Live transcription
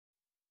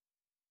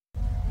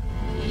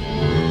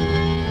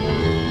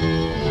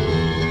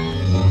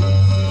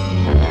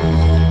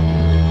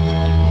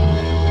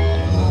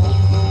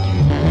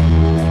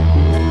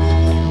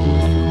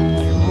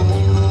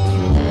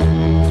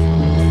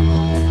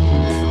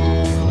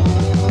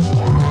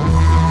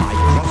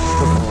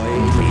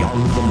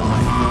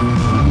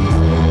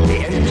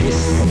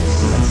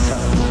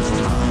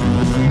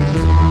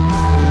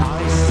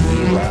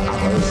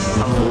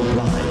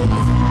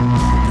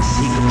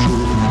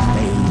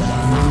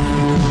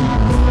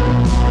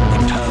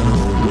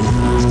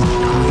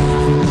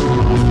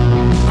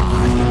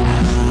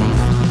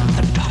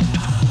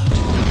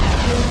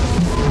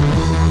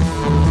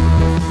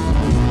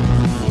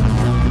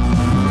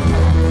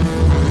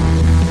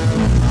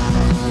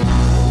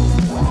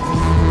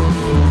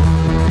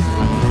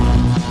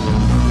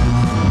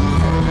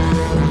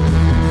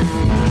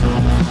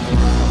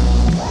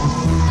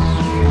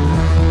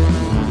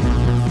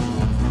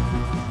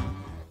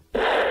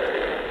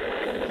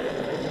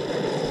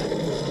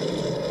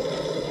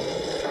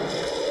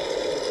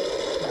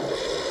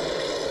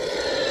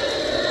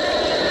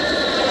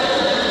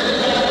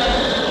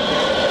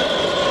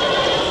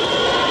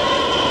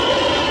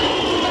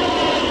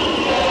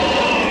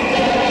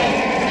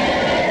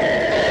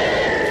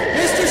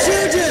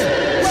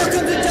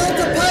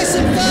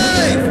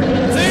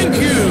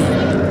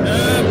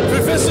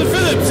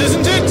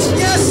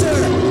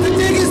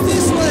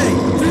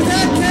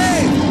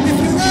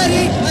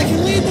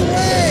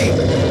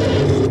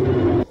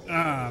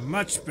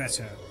much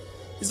better.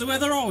 Is the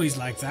weather always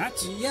like that?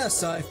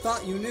 Yes, I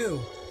thought you knew.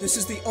 This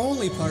is the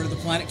only part of the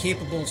planet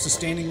capable of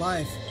sustaining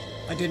life.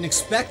 I didn't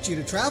expect you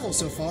to travel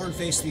so far and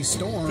face these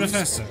storms.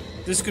 Professor,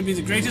 this could be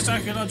the greatest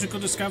archaeological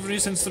discovery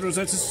since the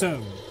Rosetta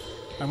Stone.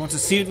 I want to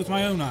see it with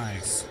my own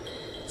eyes.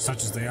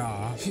 Such as they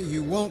are.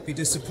 You won't be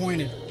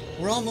disappointed.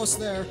 We're almost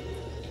there.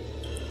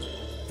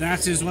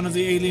 That is one of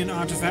the alien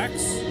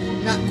artifacts?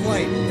 Not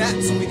quite.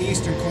 That's only the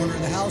eastern corner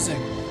of the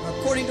housing.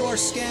 According to our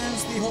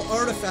scans, the whole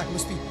artifact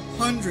must be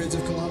hundreds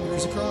of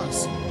kilometers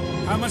across.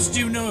 How much do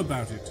you know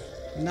about it?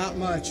 Not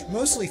much.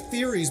 Mostly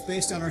theories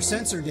based on our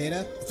sensor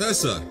data.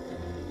 Professor,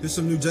 here's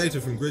some new data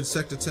from Grid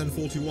Sector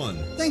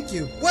 1041. Thank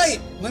you.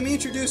 Wait! Let me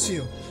introduce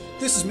you.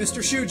 This is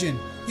Mr. Shujin.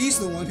 He's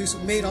the one who's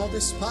made all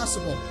this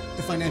possible.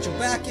 The financial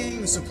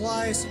backing, the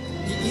supplies.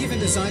 He even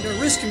designed our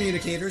risk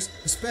communicators,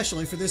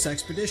 especially for this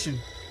expedition.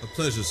 A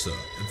pleasure, sir,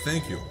 and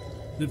thank you.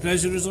 The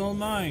pleasure is all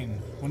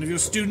mine. One of your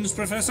students,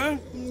 Professor?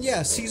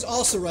 Yes, he's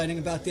also writing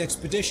about the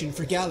expedition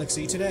for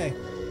Galaxy today.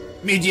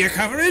 Media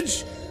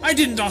coverage? I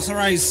didn't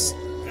authorize...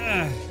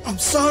 I'm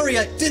sorry,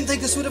 I didn't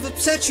think this would have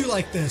upset you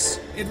like this.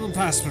 It will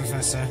pass,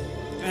 Professor.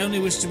 I only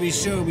wish to be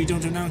sure we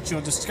don't announce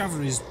your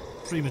discoveries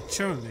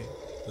prematurely.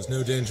 There's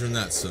no danger in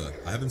that, sir.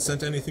 I haven't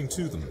sent anything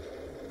to them.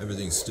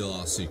 Everything's still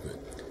our secret.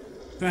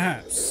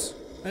 Perhaps.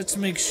 Let's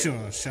make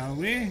sure, shall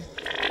we?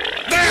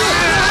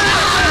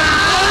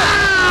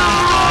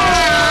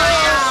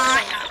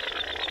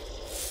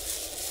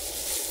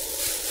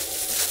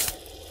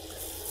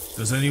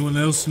 Does anyone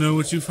else know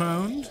what you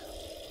found?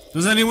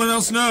 Does anyone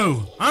else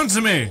know?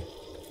 Answer me!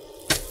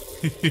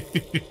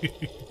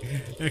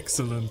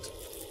 Excellent.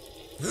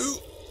 Who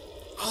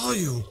are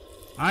you?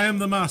 I am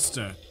the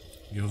Master.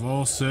 You have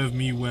all served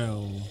me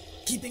well.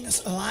 Keeping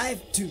us alive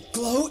to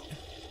gloat?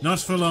 Not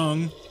for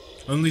long.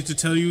 Only to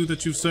tell you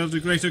that you've served a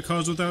greater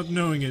cause without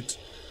knowing it.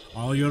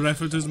 All your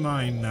effort is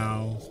mine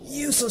now.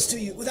 Useless to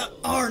you without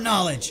our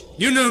knowledge.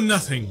 You know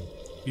nothing.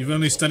 You've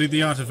only studied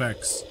the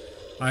artifacts.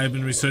 I have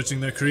been researching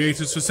their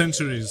creators for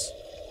centuries.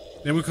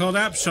 They were called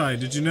Apshai,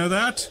 did you know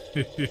that?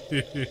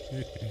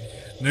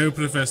 No,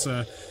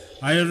 Professor.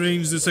 I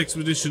arranged this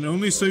expedition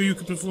only so you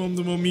could perform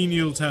the more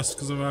menial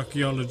tasks of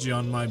archaeology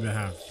on my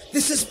behalf.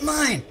 This is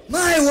mine!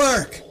 My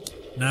work!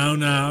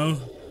 Now.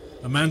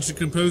 A man should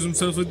compose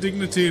himself with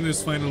dignity in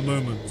his final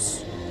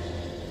moments.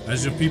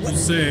 As your people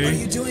say, what are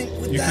you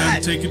doing with you that?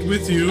 can't take it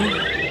with you.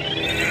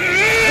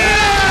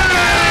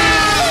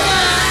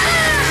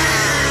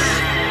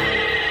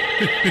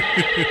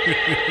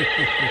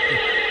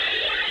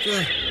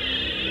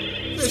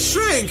 They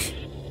shrink!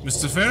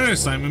 Mr.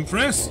 Ferris, I'm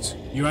impressed.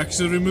 You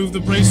actually removed the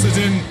bracelet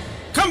in...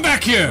 Come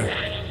back here!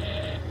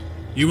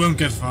 You won't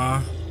get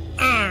far.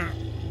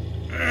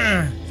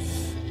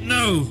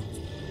 No!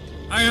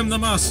 I am the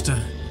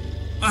Master.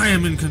 I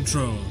am in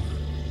control.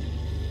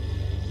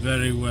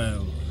 Very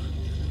well.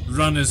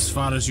 Run as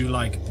far as you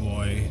like,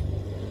 boy.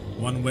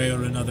 One way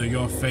or another,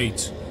 your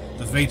fate,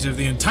 the fate of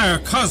the entire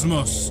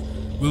cosmos,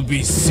 will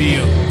be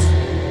sealed.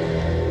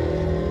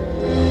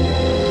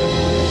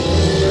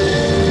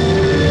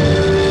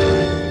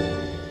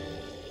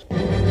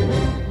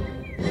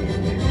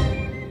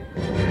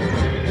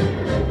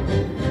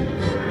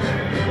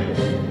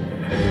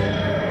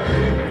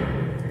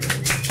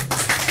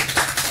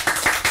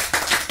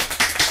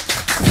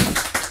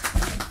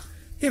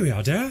 Here we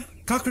are, Dara.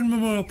 Cochrane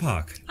Memorial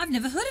Park. I've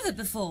never heard of it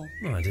before.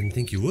 Well, I didn't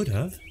think you would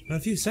have. A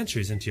few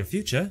centuries into your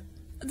future.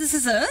 This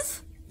is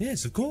Earth?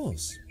 Yes, of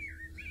course.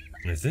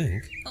 I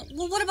think.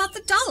 Well, what about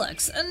the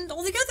Daleks and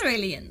all the other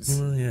aliens?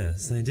 Well,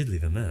 yes, they did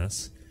leave a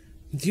mess.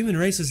 The human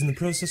race is in the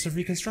process of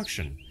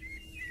reconstruction.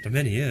 For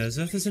many years,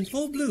 Earth is in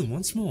full bloom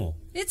once more.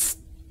 It's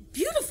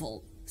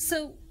beautiful.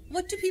 So,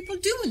 what do people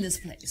do in this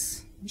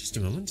place? Just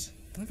a moment.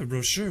 I have a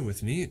brochure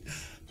with me.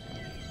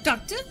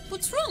 Doctor,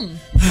 what's wrong?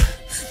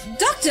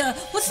 Doctor,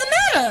 what's the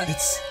matter?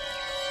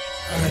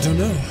 I don't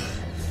know.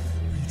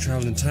 You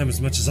traveled in time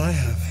as much as I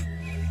have.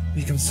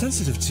 You become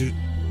sensitive to...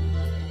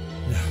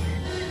 No.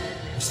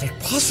 It's not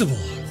possible.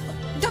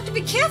 Doctor,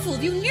 be careful.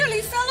 You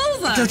nearly fell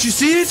over. Don't you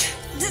see it?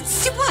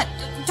 See what?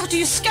 Doctor,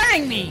 you're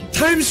scaring me.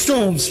 Time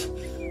storms!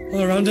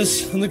 All around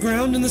us, on the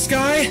ground, in the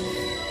sky.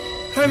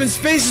 Time and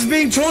space is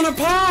being torn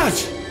apart!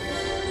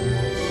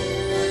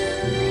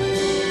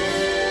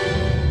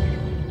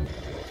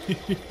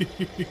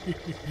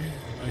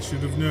 I should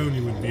have known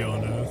he would be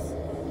on Earth.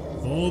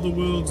 Of all the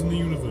worlds in the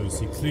universe,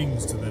 he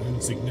clings to that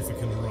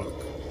insignificant rock.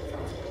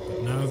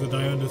 But now that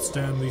I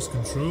understand these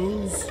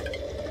controls,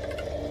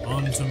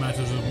 on to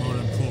matters of more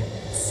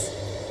importance.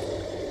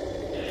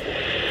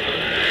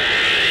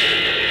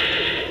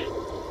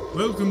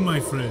 Welcome, my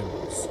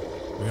friends.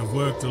 We have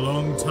worked a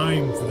long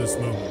time for this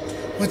moment.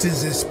 What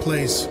is this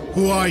place?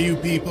 Who are you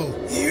people?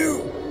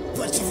 You!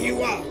 But if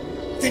you are,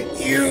 then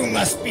you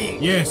must be...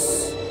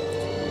 Yes,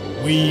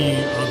 we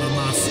are the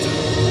Master.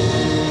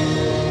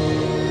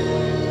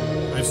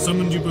 I've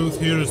summoned you both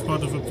here as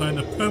part of a plan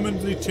to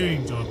permanently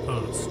change our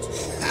past.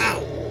 How?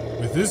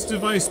 With this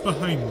device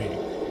behind me,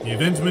 the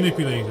event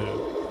manipulator,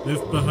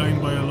 left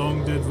behind by a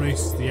long-dead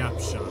race, the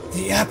Apshai.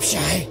 The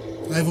Apshai?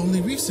 I've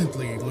only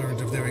recently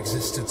learned of their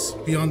existence,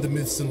 beyond the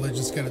myths and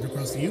legends scattered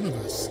across the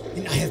universe.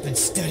 And I have been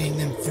studying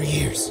them for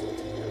years.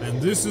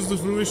 And this is the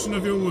fruition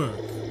of your work.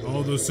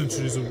 All those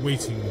centuries of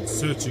waiting and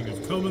searching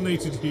have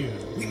culminated here.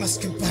 We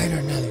must combine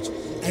our knowledge.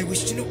 I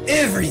wish to know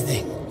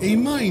everything. A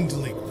mind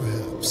link,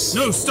 perhaps?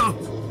 No, stop!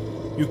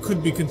 You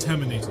could be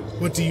contaminated.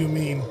 What do you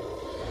mean?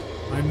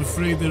 I'm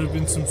afraid there have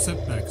been some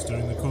setbacks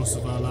during the course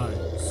of our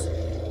lives.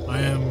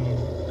 I am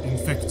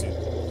infected.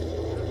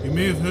 You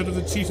may have heard of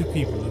the cheetah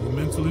people and the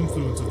mental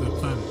influence of their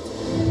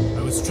planet.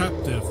 I was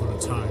trapped there for a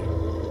time,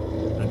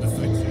 and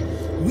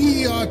afflicted.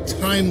 We are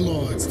Time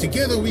Lords.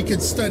 Together we can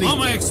study... All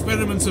my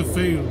experiments have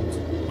failed.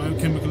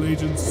 Biochemical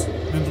agents,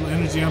 mental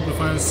energy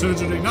amplifiers,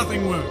 surgery,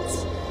 nothing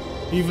works.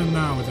 Even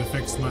now it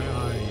affects my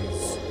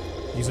eyes.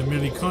 These are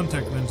merely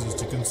contact lenses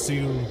to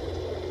conceal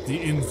the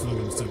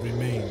influence that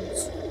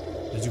remains.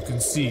 As you can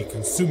see,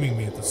 consuming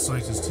me at the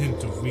slightest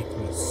hint of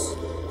weakness.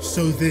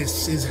 So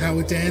this is how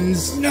it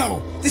ends?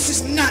 No, this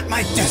is not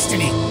my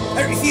destiny.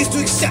 I refuse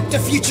to accept a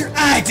future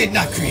I did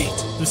not create.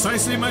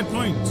 Precisely my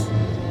point.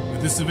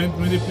 With this event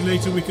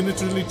manipulator, we can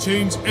literally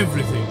change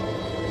everything.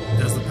 It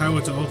has the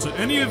power to alter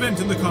any event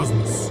in the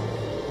cosmos.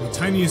 In the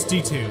tiniest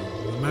detail,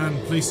 the man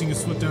placing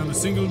his foot down a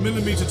single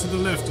millimeter to the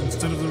left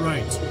instead of the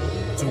right,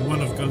 to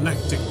one of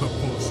galactic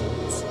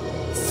proportions.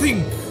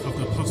 Think of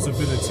the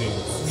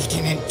possibilities. We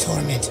can end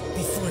torment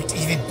before it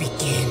even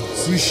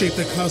begins. Reshape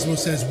the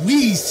cosmos as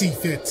we see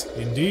fit.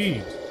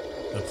 Indeed,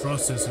 the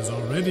process has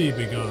already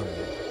begun.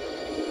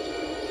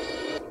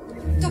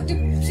 Doctor,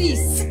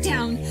 please sit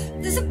down.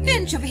 There's a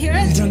bench over here.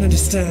 I don't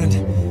understand.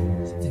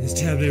 Something is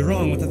terribly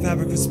wrong with the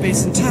fabric of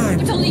space and time.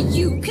 But only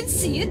you can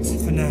see it.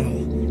 For now.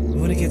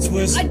 When it gets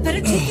worse... I'd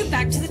better take you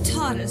back to the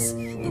TARDIS.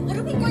 But what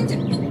are we going to...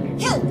 Oh,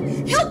 help!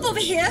 Help over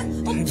here!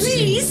 Oh,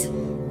 please!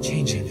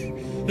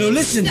 Changing. No,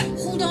 listen! Now,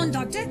 hold on,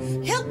 Doctor.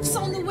 Help's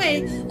on the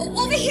way.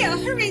 Oh, over here.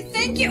 Hurry,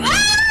 thank you.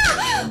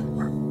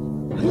 Ah!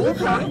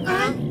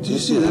 Do you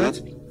see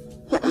that?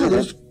 What are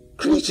those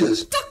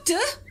creatures? Doctor,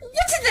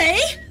 what are they?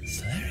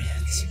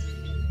 Solarians.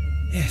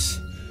 Yes.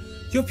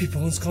 Your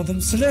people once called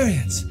them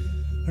Solarians.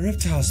 A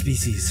reptile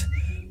species.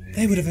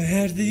 They would have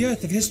inherited the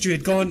Earth if history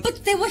had gone...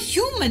 But they were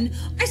human.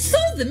 I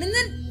saw them and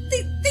then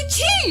they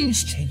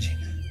changed. Changing.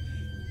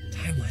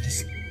 Timeline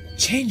is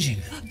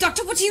changing.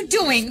 Doctor, what are you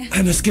doing?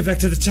 I must get back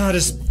to the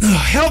TARDIS. Oh,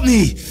 help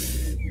me!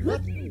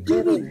 What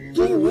do we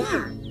do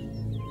now?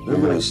 We're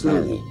moving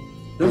slowly.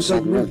 No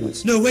sudden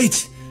movements. No,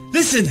 wait!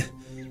 Listen!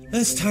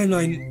 Earth's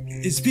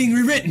timeline is being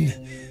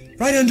rewritten.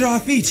 Right under our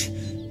feet.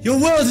 Your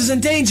world is in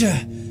danger.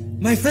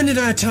 My friend and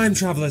I are time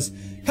travelers.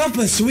 Help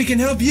us so we can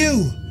help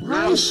you.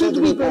 Why should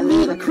we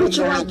believe a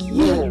creature like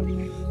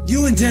you?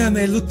 You and Dare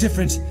may look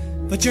different,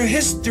 but your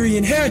history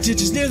and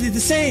heritage is nearly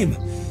the same.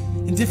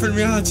 In different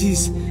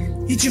realities,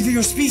 each of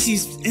your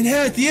species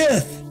inherit the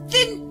Earth.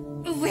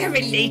 Then we're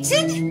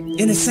related?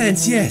 In a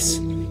sense, yes.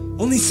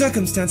 Only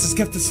circumstances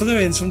kept the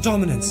Solarians from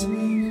dominance.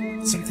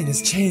 Something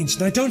has changed,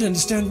 and I don't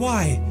understand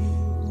why.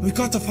 We've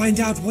got to find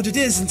out what it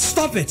is and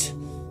stop it.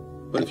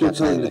 But if you're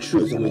telling the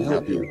truth and we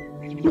help you,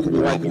 you could be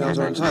wiping out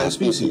our entire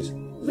species.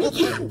 We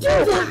can't do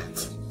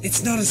that!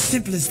 It's not as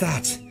simple as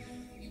that.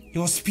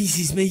 Your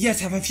species may yet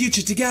have a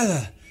future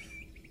together.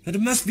 But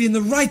it must be in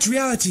the right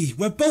reality,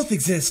 where both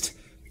exist.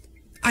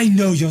 I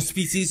know your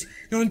species.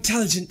 You're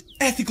intelligent,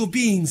 ethical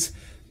beings.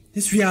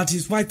 This reality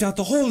has wiped out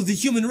the whole of the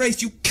human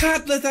race. You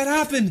can't let that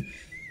happen.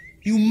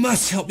 You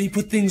must help me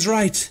put things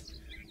right.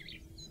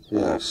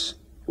 Yes,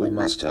 we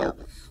must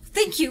help.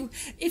 Thank you.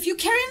 If you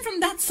carry him from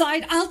that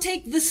side, I'll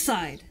take this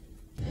side.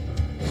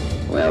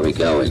 Where are we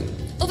going?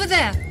 Over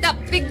there,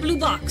 that big blue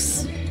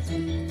box.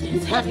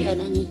 It's heavier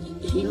than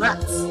he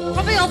looks.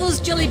 Probably all those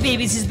jelly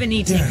babies he's been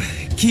eating.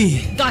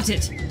 Key. Got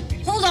it.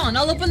 Hold on,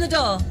 I'll open the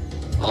door.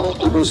 Oh,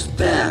 almost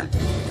there.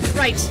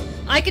 Right,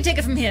 I can take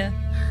it from here.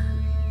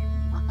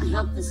 I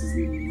hope this is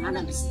not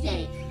a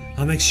mistake.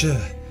 I'll make sure.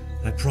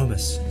 I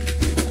promise.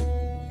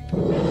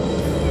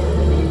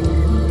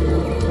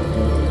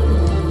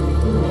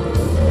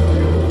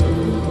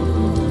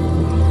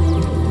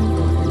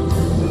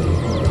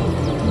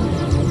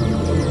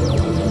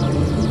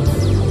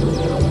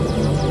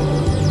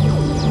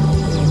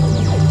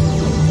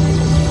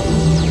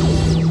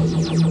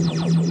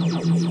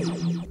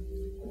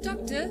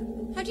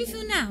 How do you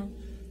feel now?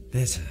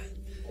 Better.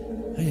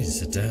 I need to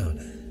sit down.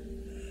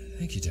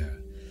 Thank you, Dara.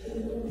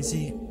 You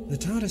see, the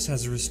TARDIS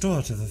has a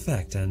restorative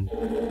effect and...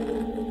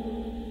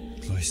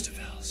 cloister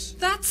bells.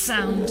 That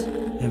sound.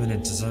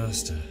 Imminent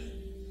disaster.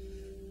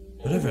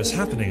 Whatever is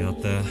happening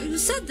out there... You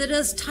said that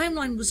Earth's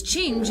timeline was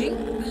changing.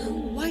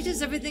 Why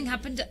does everything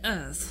happen to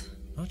Earth?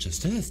 Not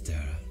just Earth,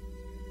 Dara.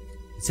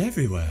 It's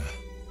everywhere.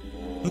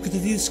 Look at the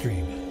view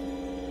screen.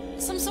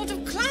 Some sort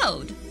of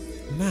cloud.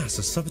 A mass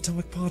of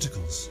subatomic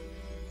particles.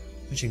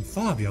 Reaching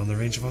far beyond the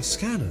range of our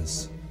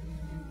scanners.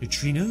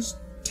 Neutrinos,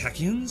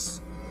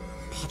 tachyons,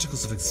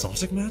 particles of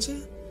exotic matter?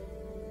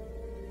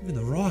 Even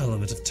the raw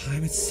element of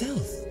time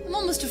itself. I'm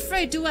almost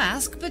afraid to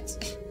ask,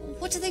 but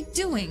what are they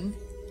doing?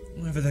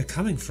 Wherever they're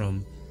coming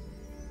from,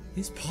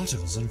 these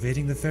particles are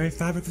invading the very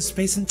fabric of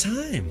space and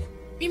time.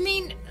 You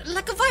mean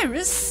like a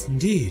virus?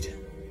 Indeed.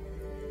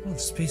 All of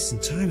space and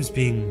time is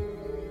being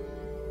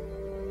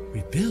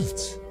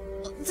rebuilt.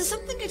 There's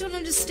something I don't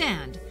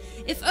understand.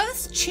 If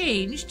Earth's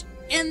changed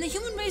and the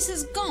human race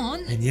is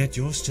gone... And yet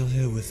you're still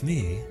here with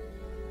me.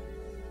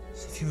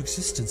 As if your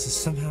existence is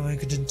somehow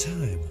anchored in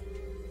time.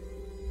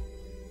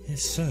 If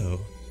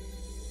so,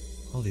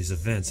 all these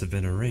events have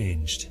been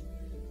arranged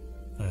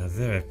by a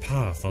very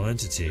powerful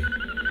entity.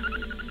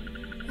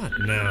 What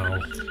now?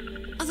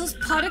 Are those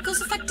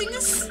particles affecting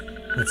us?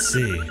 Let's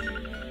see.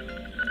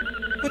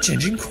 We're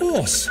changing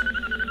course.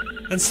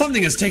 And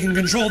something has taken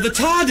control of the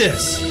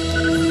TARDIS!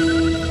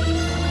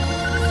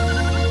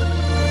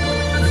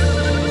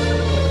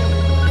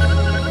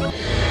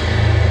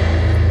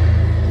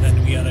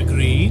 Then we are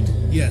agreed?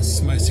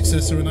 Yes, my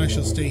successor and I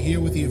shall stay here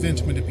with the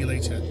event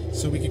manipulator,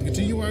 so we can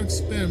continue our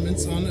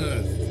experiments on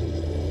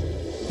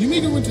Earth. You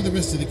may go into the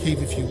rest of the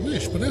cave if you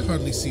wish, but I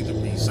hardly see the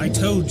reason. I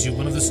told you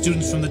one of the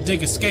students from the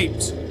dig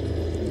escaped.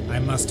 I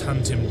must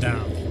hunt him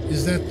down.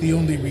 Is that the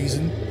only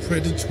reason?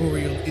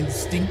 Predatorial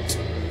instinct?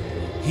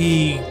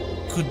 He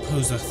could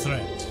pose a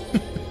threat.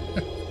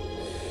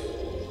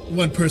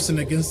 One person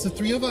against the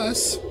three of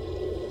us.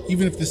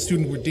 Even if the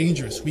student were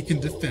dangerous, we can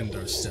defend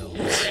ourselves.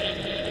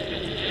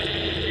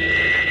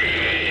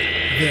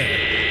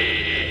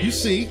 There. You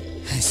see?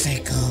 I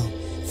say go.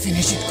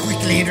 Finish it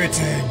quickly and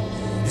return,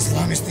 as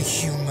long as the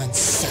human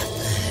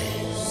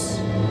suffers.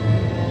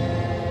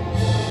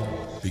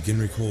 Begin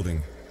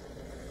recording.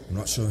 I'm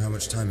not sure how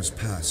much time has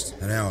passed.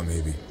 An hour,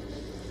 maybe.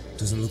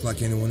 Doesn't look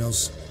like anyone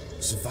else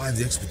survived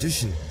the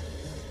expedition.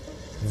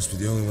 Must be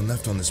the only one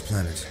left on this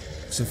planet,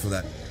 except for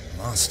that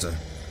master.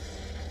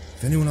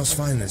 If anyone else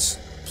finds this,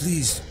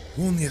 please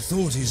warn the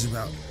authorities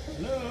about...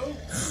 Hello?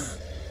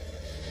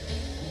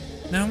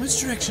 Now, which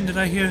direction did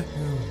I hear?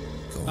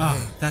 Go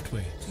away. That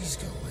way. Please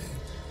go away.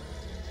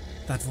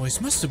 That voice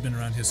must have been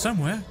around here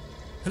somewhere.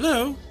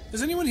 Hello?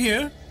 Is anyone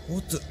here?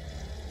 What the...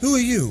 Who are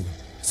you?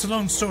 It's a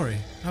long story.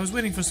 I was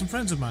waiting for some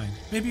friends of mine.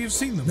 Maybe you've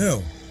seen them.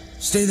 No.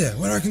 Stay there,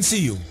 where I can see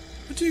you.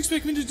 What do you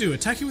expect me to do?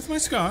 Attack you with my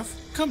scarf?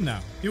 Come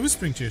now. You're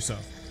whispering to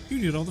yourself. You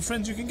need all the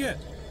friends you can get.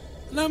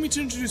 Allow me to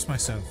introduce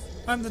myself.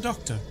 I'm the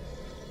Doctor.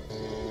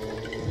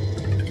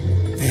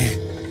 There.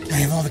 I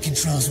have all the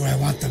controls where I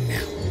want them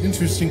now.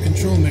 Interesting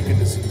control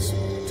mechanisms.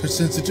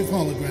 Touch-sensitive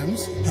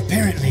holograms.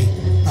 Apparently,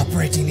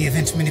 operating the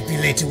event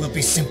manipulator will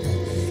be simple,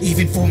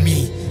 even for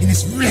me, in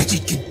this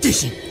wretched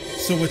condition.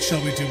 So what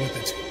shall we do with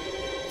it?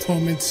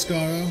 Torment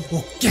Skaro?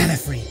 Or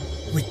Gallifrey.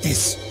 With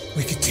this,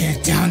 we could tear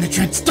down the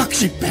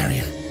transduction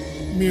barrier.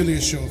 Merely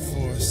a show of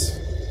force.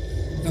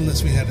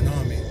 Unless we had an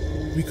army,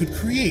 we could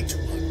create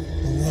one.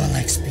 A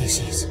warlike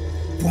species,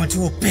 born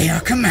to obey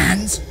our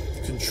commands.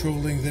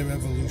 Controlling their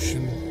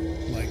evolution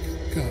like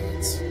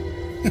gods.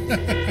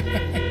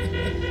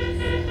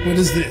 What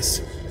is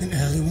this? An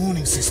early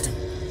warning system.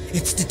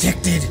 It's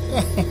detected.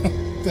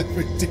 That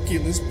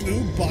ridiculous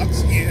blue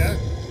box here.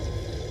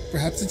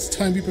 Perhaps it's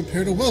time we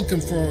prepared a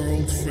welcome for our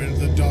old friend,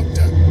 the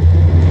Doctor.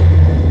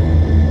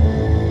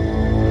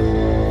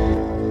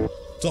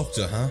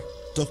 Doctor, huh?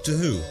 Doctor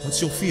who?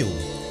 What's your field?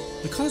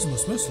 The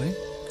cosmos, mostly.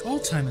 All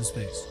time and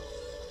space.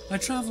 I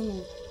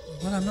travel...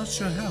 well, I'm not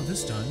sure how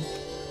this time.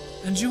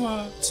 And you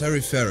are...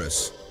 Terry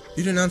Ferris.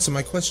 You didn't answer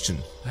my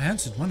question. I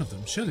answered one of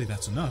them. Surely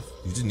that's enough.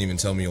 You didn't even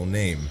tell me your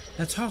name.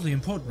 That's hardly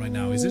important right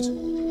now, is it?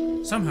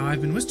 Somehow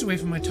I've been whisked away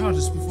from my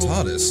TARDIS before...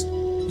 TARDIS?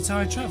 It's how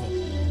I travel.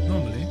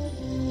 Normally.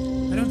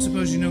 I don't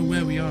suppose you know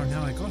where we are and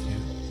how I got here.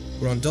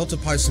 We're on Delta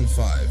Python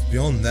 5.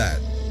 Beyond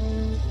that...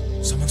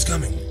 Someone's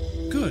coming.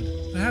 Good.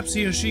 Perhaps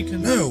he or she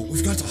can... No,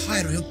 we've got to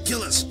hide or he'll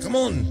kill us. Come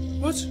on.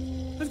 What?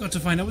 I've got to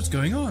find out what's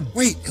going on.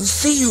 Wait, he'll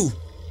see you.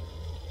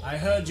 I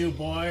heard you,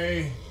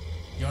 boy.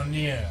 You're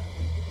near.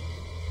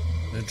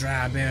 The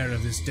drab air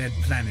of this dead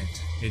planet,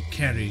 it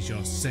carries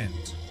your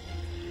scent.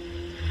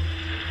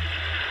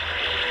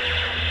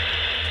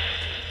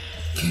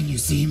 Can you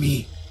see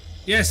me?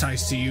 Yes, I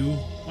see you.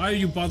 Why are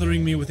you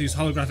bothering me with these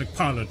holographic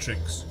parlor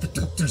tricks? The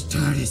Doctor's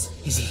TARDIS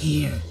is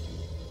here.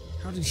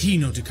 How did he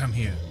know to come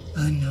here?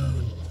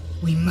 Unknown.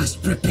 We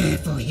must prepare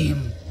for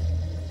him.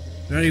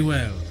 Very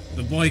well.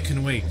 The boy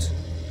can wait.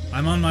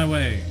 I'm on my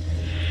way.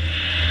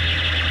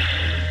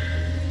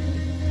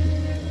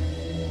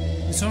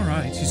 It's all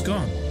right. He's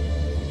gone.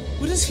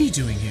 What is he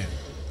doing here?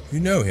 You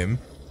know him?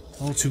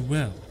 All too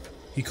well.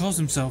 He calls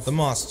himself... The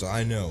Master,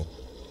 I know.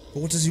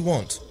 But what does he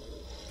want?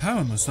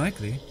 Power, most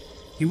likely.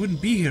 He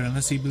wouldn't be here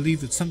unless he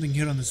believed that something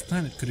here on this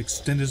planet could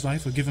extend his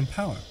life or give him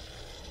power.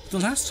 But the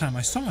last time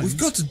I saw him... We've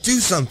got to do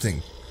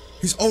something!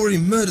 He's already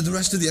murdered the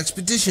rest of the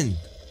expedition!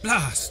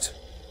 Blast!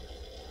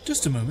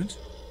 Just a moment.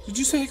 Did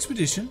you say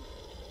expedition?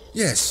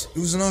 Yes, it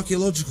was an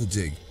archaeological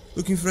dig,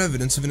 looking for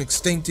evidence of an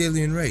extinct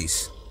alien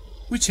race.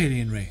 Which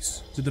alien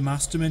race? Did the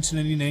Master mention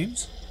any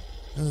names?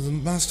 The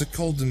Master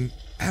called them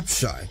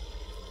Apshai.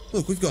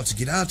 Look, we've got to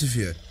get out of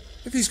here.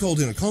 If he's called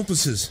in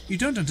accomplices... You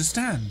don't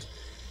understand.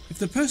 If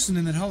the person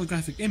in that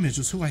holographic image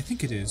was who I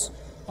think it is,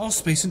 all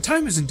space and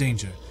time is in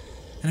danger.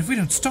 And if we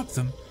don't stop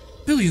them,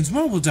 billions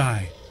more will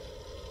die.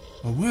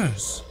 Or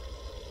worse.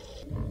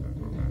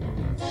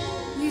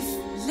 We've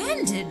landed.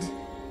 splendid.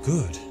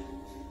 Good.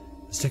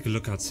 Let's take a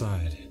look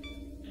outside.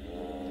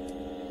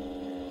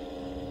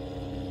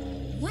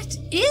 What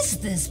is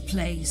this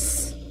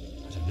place?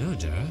 I don't know,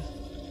 Dara.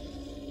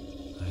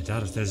 I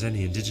doubt if there's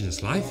any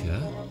indigenous life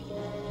here.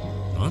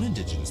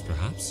 Non-indigenous,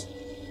 perhaps.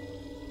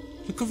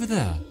 Look over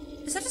there.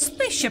 Is that a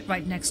spaceship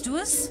right next to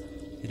us?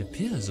 It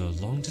appears a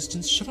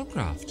long-distance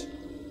shuttlecraft.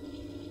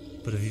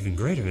 But of even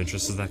greater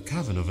interest is that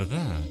cavern over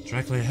there,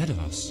 directly ahead of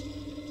us.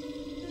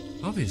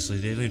 Obviously,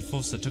 the alien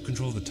force that took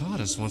control of the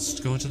TARDIS wants us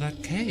to go into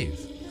that cave.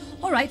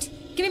 All right,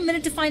 give me a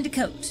minute to find a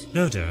coat.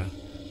 No, Dara.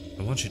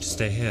 I want you to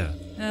stay here.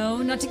 Oh,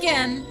 not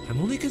again.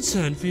 I'm only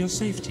concerned for your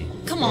safety.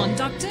 Come on,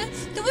 Doctor.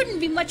 There wouldn't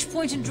be much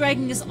point in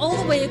dragging us all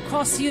the way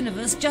across the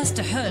universe just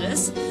to hurt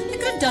us. They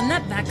could have done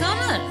that back on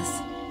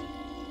Earth.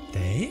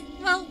 They?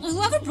 Well,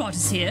 whoever brought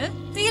us here,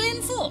 the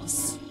alien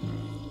force.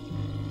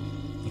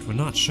 But we're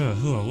not sure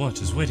who or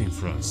what is waiting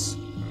for us.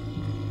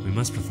 We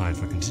must provide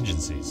for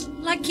contingencies.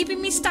 Like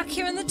keeping me stuck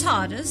here in the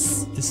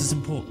TARDIS? This is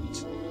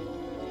important.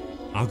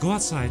 I'll go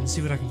outside and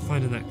see what I can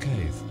find in that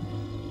cave.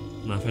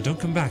 Now, if I don't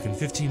come back in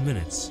 15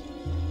 minutes,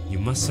 you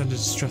must send a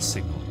distress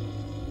signal.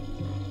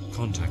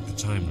 Contact the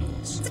Time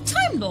Lords. The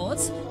Time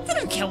Lords? They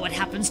don't care what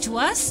happens to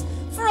us.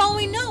 For all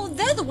we know,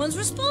 they're the ones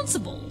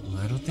responsible.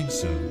 I don't think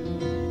so.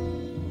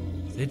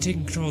 If they'd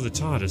taken control of the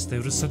TARDIS, they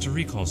would have sent a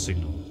recall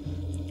signal,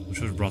 which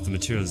would have brought the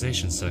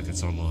materialization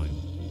circuits online.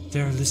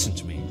 Dara, listen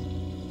to me.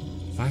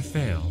 If I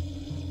fail,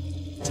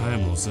 the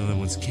Time Lords are the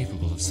ones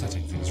capable of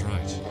setting things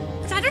right.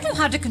 But I don't know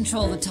how to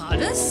control the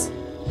TARDIS.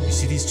 You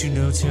see these two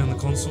nodes here on the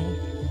console?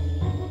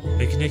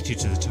 They connect you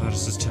to the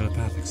TARDIS's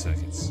telepathic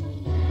circuits.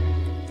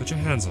 Put your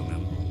hands on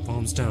them,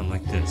 palms down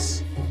like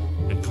this,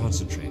 and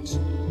concentrate.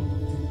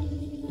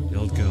 The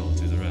old girl will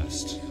do the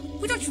rest.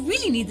 We don't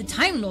really need the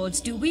Time Lords,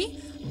 do we?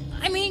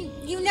 I mean,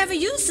 you never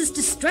used this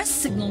distress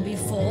signal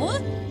before.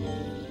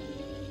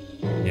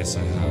 Yes,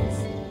 I have.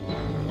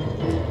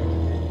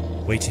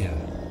 Wait here.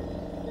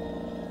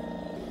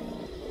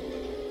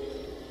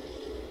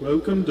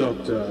 Welcome,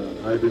 Doctor.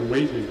 I've been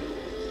waiting.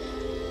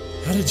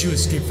 How did you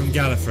escape from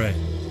Gallifrey?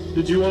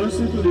 Did you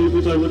honestly believe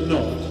that I would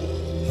not?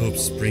 Hope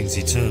springs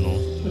eternal.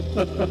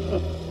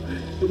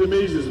 It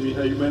amazes me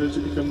how you manage to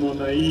become more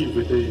naive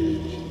with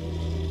age.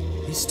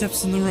 These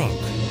steps in the rock.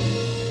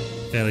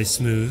 Fairly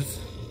smooth.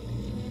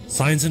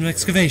 Signs of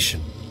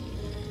excavation.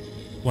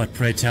 What,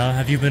 pray tell,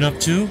 have you been up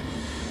to?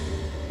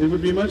 It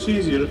would be much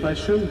easier if I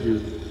showed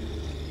you.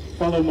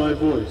 Follow my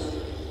voice.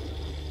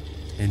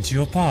 Into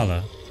your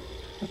parlor?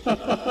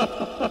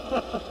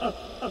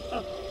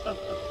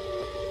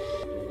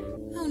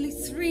 Only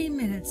 3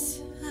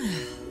 minutes.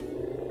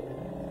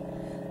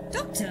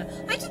 Doctor,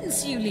 I didn't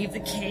see you leave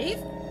the cave.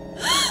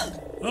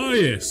 Ah,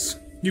 yes.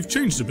 You've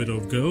changed a bit,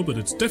 old girl, but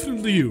it's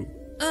definitely you.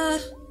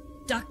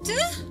 Doctor?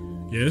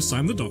 Yes,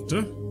 I'm the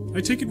doctor.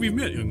 I take it we've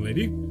met, young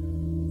lady.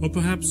 Or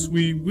perhaps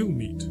we will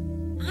meet.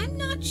 I'm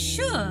not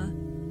sure.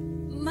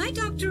 My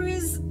doctor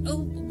is,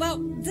 about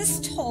this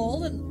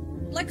tall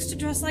and likes to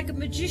dress like a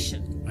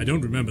magician. I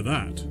don't remember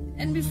that.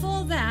 And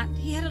before that,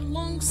 he had a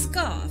long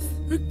scarf.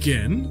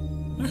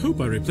 Again? I hope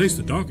I replaced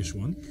the darkish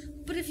one.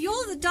 But if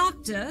you're the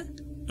doctor...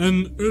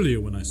 An earlier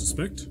one, I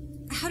suspect.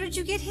 How did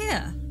you get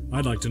here?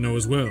 I'd like to know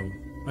as well.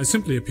 I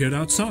simply appeared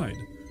outside.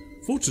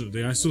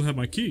 Fortunately, I still have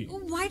my key.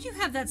 Why do you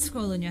have that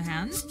scroll in your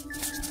hand?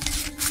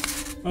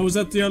 I was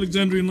at the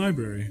Alexandrian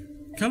Library.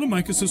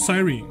 Callimachus of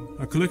Cyrene,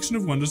 a collection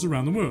of wonders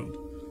around the world.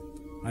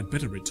 I'd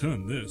better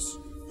return this.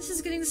 This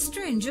is getting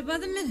stranger by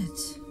the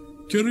minute.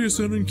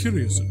 Curiouser and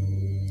curiouser.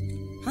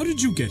 How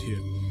did you get here?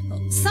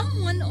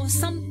 Someone or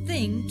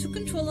something took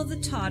control of the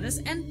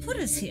TARDIS and put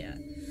us here.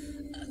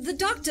 The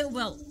doctor,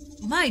 well,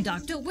 my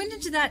doctor, went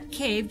into that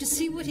cave to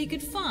see what he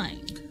could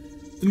find.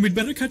 Then we'd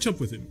better catch up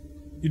with him.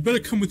 You'd better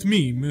come with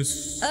me,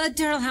 Miss...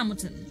 Daryl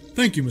Hamilton.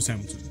 Thank you, Miss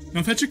Hamilton.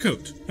 Now fetch your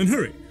coat, and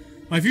hurry.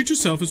 My future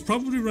self is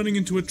probably running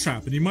into a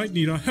trap, and he might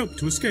need our help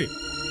to escape.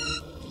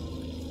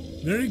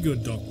 Very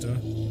good, Doctor.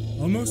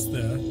 Almost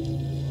there.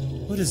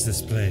 What is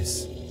this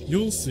place?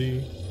 You'll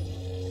see.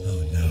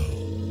 Oh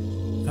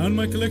no. Found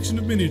my collection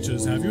of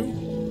miniatures, have you?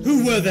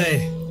 Who were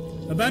they?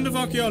 A band of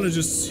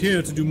archaeologists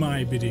here to do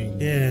my bidding.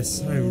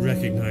 Yes, I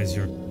recognize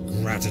your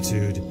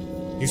gratitude.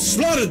 You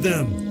slaughtered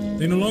them!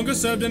 They no longer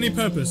served any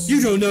purpose.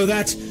 You don't know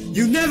that!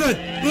 You never...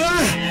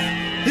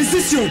 Ah! Is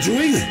this your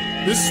doing?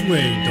 This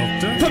way,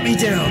 Doctor. Put me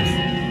down!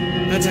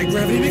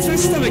 Anti-gravity makes my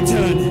stomach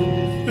turn!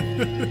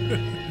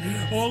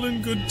 All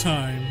in good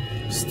time.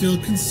 Still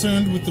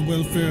concerned with the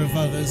welfare of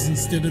others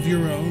instead of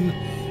your own,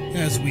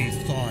 as we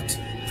thought.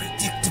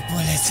 Predictable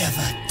as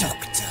ever,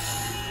 Doctor.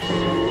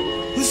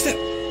 Who's that?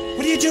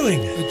 What are you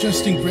doing?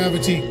 Adjusting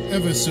gravity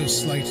ever so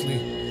slightly,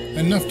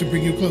 enough to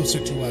bring you closer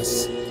to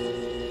us.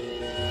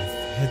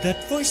 I've heard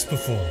that voice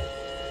before.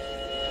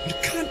 But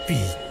it can't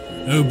be.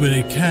 Oh, but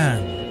it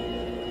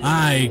can.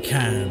 I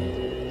can.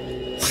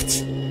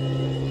 What?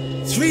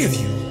 3 of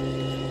you?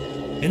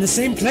 In the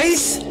same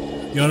place?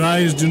 Your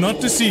eyes do not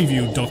deceive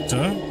you,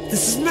 Doctor.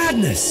 This is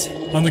madness.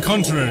 On the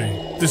contrary,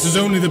 this is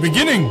only the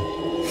beginning.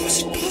 How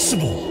is it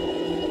possible?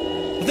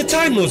 Are the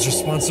Time Lords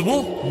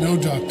responsible? No,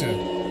 Doctor.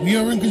 We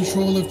are in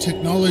control of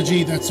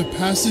technology that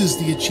surpasses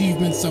the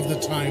achievements of the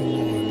Time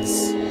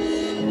Lords.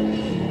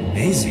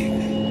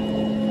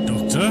 Amazing.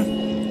 Doctor,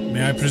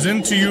 may I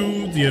present to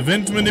you the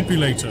event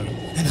manipulator?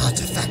 An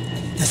artifact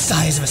the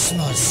size of a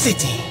small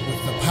city.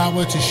 With the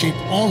power to shape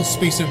all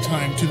space and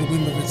time to the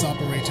whim of its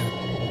operator.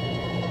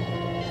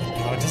 That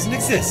power doesn't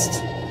exist.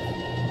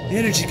 The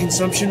energy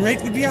consumption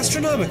rate would be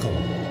astronomical.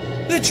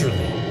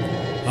 Literally.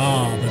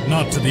 Ah, but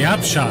not to the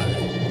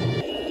Apshai.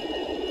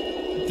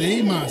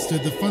 They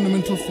mastered the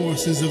fundamental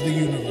forces of the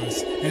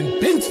universe and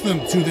bent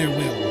them to their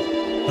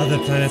will. Other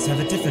planets have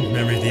a different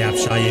memory of the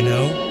Apshai, you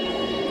know.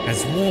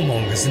 As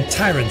warmongers and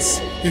tyrants.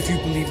 If you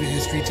believe the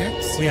history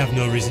texts. We have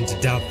no reason to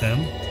doubt them.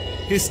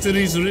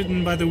 History's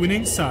written by the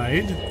winning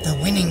side. The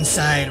winning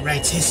side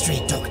writes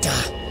history, Doctor.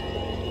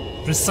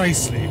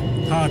 Precisely.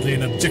 Hardly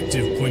an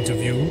objective point of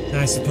view.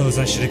 I suppose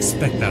I should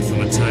expect that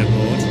from a Time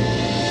Lord.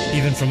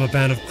 Even from a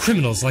band of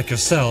criminals like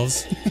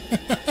yourselves.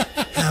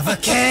 Have a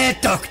care,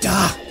 Doctor!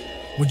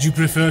 Would you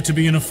prefer to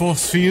be in a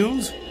force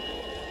field?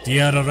 The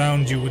air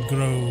around you would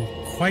grow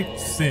quite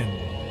thin.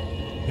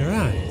 Your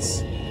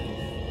eyes.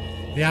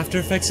 The after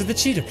effects of the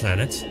cheetah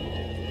planet?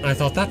 I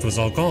thought that was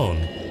all gone.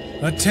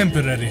 A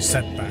temporary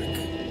setback.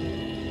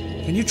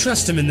 Can you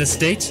trust him in this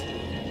state?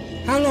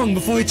 How long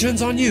before he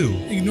turns on you?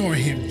 Ignore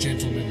him,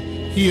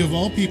 gentlemen. He of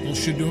all people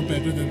should know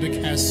better than to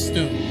cast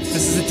stones.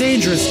 This is a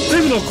dangerous,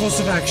 criminal course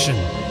of action.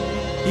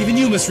 Even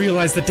you must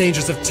realize the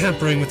dangers of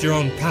tampering with your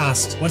own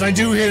past. What I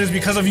do here is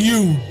because of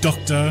you,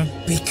 Doctor.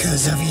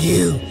 Because of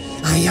you,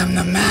 I am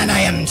the man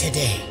I am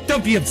today.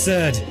 Don't be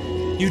absurd.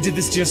 You did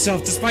this to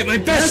yourself despite my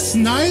That's best.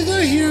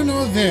 neither here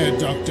nor there,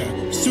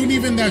 Doctor. Soon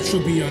even that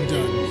shall be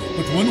undone.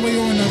 But one way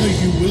or another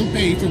you will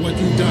pay for what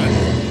you've done.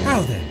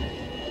 How then?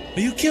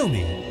 Will you kill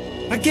me?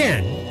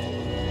 Again?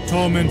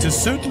 Torment is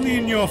certainly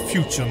in your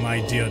future,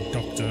 my dear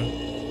Doctor.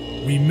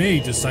 We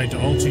may decide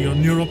to alter your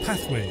neural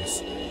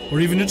pathways, or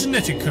even a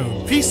genetic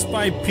code, piece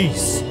by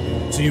piece,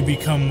 so you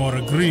become more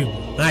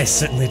agreeable. I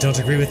certainly don't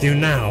agree with you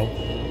now.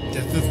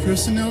 Death of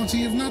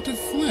personality if not of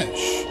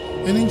flesh.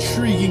 An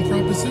intriguing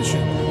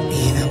proposition.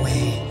 Either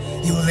way,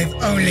 you will live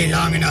only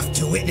long enough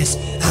to witness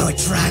our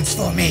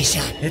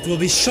transformation. It will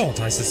be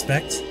short, I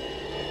suspect.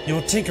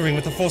 Your tinkering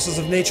with the forces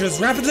of nature is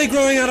rapidly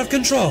growing out of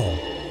control.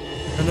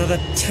 Another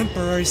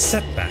temporary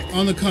setback.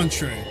 On the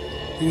contrary,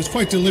 it was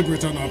quite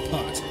deliberate on our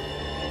part.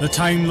 The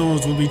Time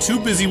Lords will be too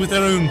busy with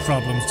their own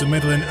problems to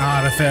meddle in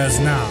our affairs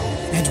now.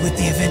 And with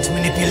the event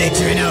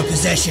manipulator in our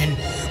possession,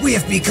 we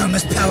have become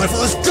as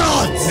powerful as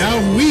gods! Now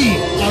we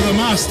are the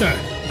master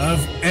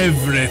of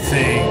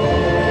everything.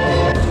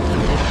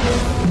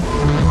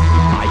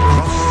 I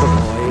cross the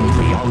void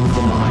beyond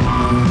the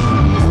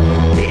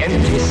mind, the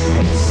empty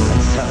space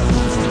that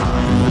serves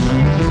time.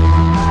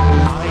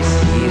 I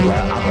see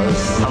where others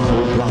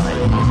stumble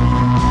blind,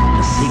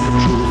 the secret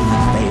truth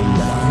they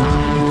never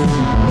find.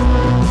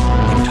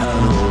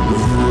 Eternal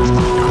wisdom's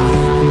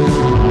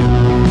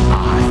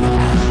I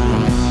am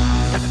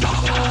the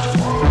Doctor.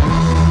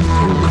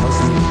 Through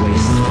cosmic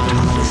waste the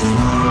TARDIS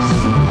flies,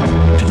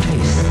 to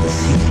taste the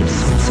secret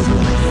sweets of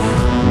life.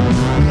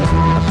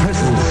 The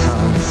present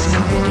sounds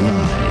can't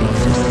deny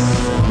exists.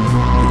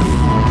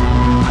 Within,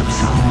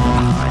 outside,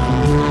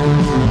 behind.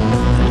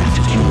 The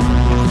latitude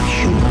of the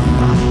human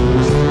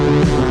minds.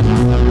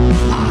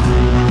 I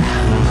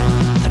am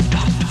the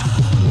Doctor.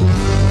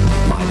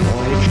 My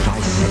voyage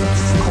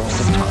dissects the course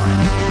of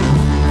time.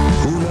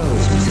 Who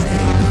knows, we say?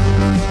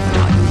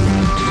 Time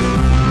waits.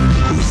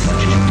 Who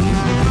searches deep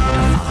to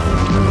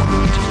find the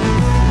light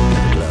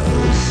that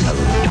glows so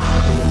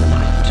dark in the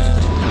night?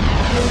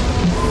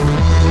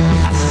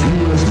 As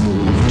fingers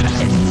move to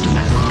end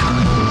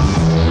mankind,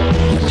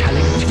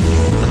 metallic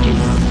teeth begin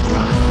to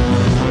grind.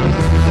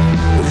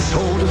 With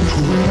sword of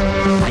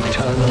truth, I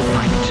turn to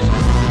fight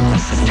the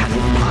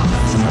satanic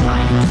powers of the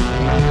night.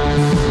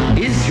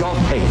 Is your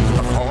faith